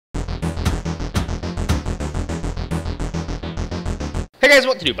Guys,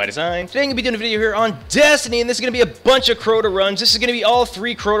 what to do by design? Today I'm going to be doing a video here on Destiny, and this is going to be a bunch of Crota runs. This is going to be all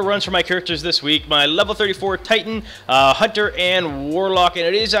 3 Crota runs for my characters this week. My level 34 Titan, Hunter, and Warlock, and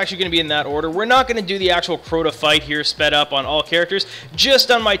it is actually going to be in that order. We're not going to do the actual Crota fight here sped up on all characters,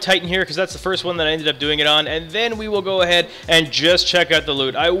 just on my Titan here, because that's the first one that I ended up doing it on, and then we will go ahead and just check out the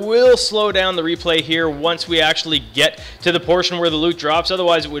loot. I will slow down the replay here once we actually get to the portion where the loot drops,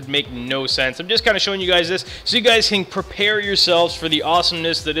 otherwise it would make no sense. I'm just kind of showing you guys this so you guys can prepare yourselves for the awesomeness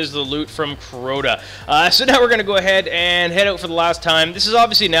that is the loot from Crota. So now we're going to go ahead and head out for the last time. This is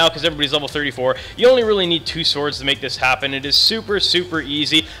obviously now because everybody's level 34. You only really need 2 swords to make this happen. It is super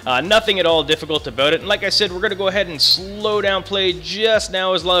easy. Nothing at all difficult about it. And like I said, we're going to go ahead and slow down play just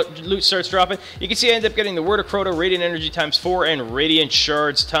now as loot starts dropping. You can see I end up getting the Word of Crota, Radiant Energy times 4, and Radiant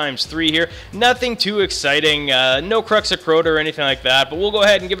Shards times 3 here. Nothing too exciting. No Crux of Crota or anything like that. But we'll go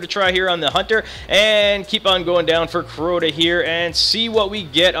ahead and give it a try here on the Hunter and keep on going down for Crota here and see what we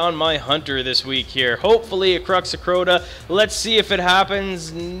get on my Hunter this week here. Hopefully a Crux of Crota. Let's see if it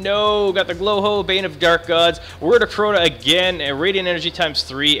happens. No, got the Glowho, Bane of Dark Gods, Word of Crota again, and Radiant Energy times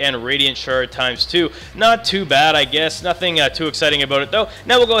 3, and Radiant Shard times 2. Not too bad, I guess. Nothing too exciting about it, though.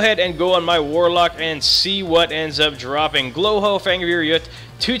 Now we'll go ahead and go on my Warlock and see what ends up dropping. Glowho, Fang of Yut,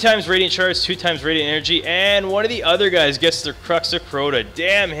 2 times Radiant Shards, 2 times Radiant Energy, and one of the other guys gets the Crux of Crota.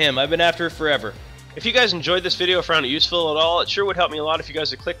 Damn him, I've been after it forever. If you guys enjoyed this video or found it useful at all, it sure would help me a lot if you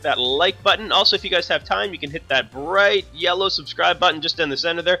guys would click that like button. Also, if you guys have time, you can hit that bright yellow subscribe button just in the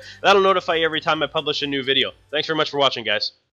center there. That'll notify you every time I publish a new video. Thanks very much for watching, guys.